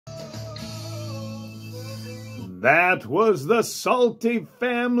That was the Salty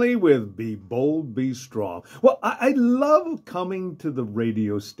Family with Be Bold, Be Strong. Well, I love coming to the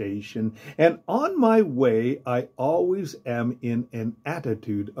radio station, and on my way, I always am in an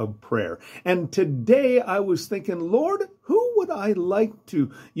attitude of prayer. And today I was thinking, Lord, who would I like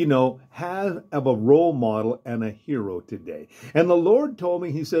to, have a role model and a hero today? And the Lord told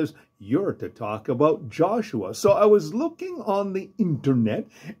me, he says, you're to talk about Joshua. So I was looking on the internet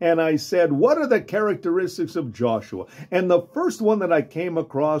and I said, what are the characteristics of Joshua? And the first one that I came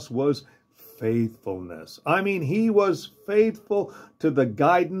across was faithfulness. I mean, he was faithful to the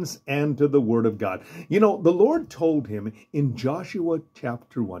guidance and to the word of God. The Lord told him in Joshua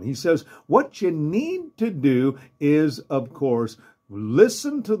chapter 1, he says, what you need to do is, of course,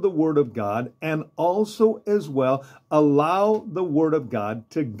 listen to the word of God and also as well allow the word of God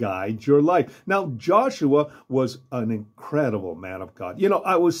to guide your life. Now, Joshua was an incredible man of God.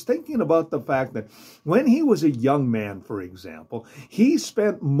 I was thinking about the fact that when he was a young man, for example, he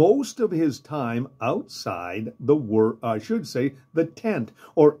spent most of his time outside the tent,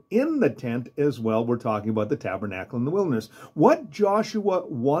 or in the tent as well. We're talking about the tabernacle in the wilderness. What Joshua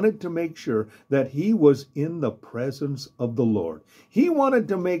wanted to make sure that he was in the presence of the Lord. He wanted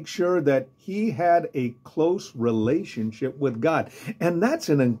to make sure that he had a close relationship with God. And that's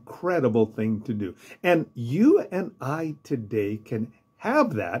an incredible thing to do. And you and I today can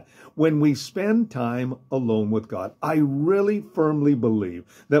have that when we spend time alone with God. I really firmly believe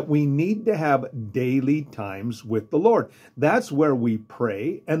that we need to have daily times with the Lord. That's where we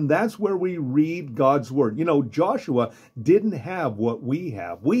pray, and that's where we read God's word. Joshua didn't have what we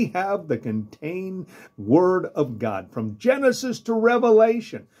have. We have the contained word of God from Genesis to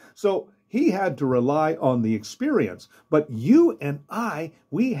Revelation. So he had to rely on the experience. But you and I,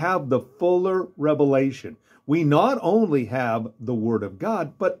 we have the fuller revelation. We not only have the Word of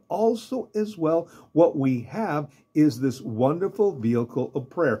God, but also as well what we have is this wonderful vehicle of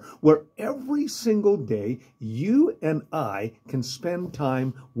prayer, where every single day you and I can spend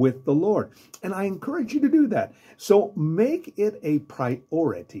time with the Lord. And I encourage you to do that. So make it a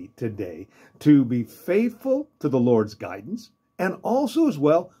priority today to be faithful to the Lord's guidance and also as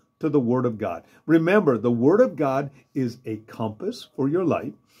well to the Word of God. Remember, the Word of God is a compass for your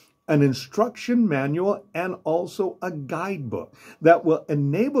life, an instruction manual, and also a guidebook that will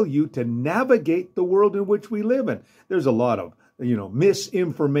enable you to navigate the world in which we live in. There's a lot of,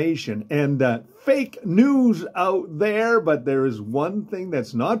 misinformation and fake news out there, but there is one thing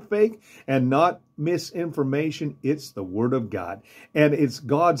that's not fake and not misinformation. It's the Word of God, and it's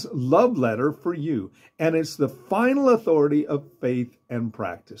God's love letter for you, and it's the final authority of faith and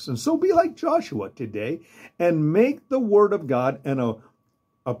practice. And so be like Joshua today and make the Word of God and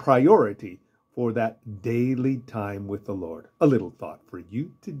a priority for that daily time with the Lord. A little thought for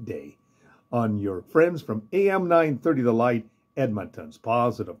you today on your friends from AM 930 The Light, Edmonton's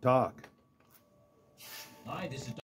Positive Talk. Hi, this is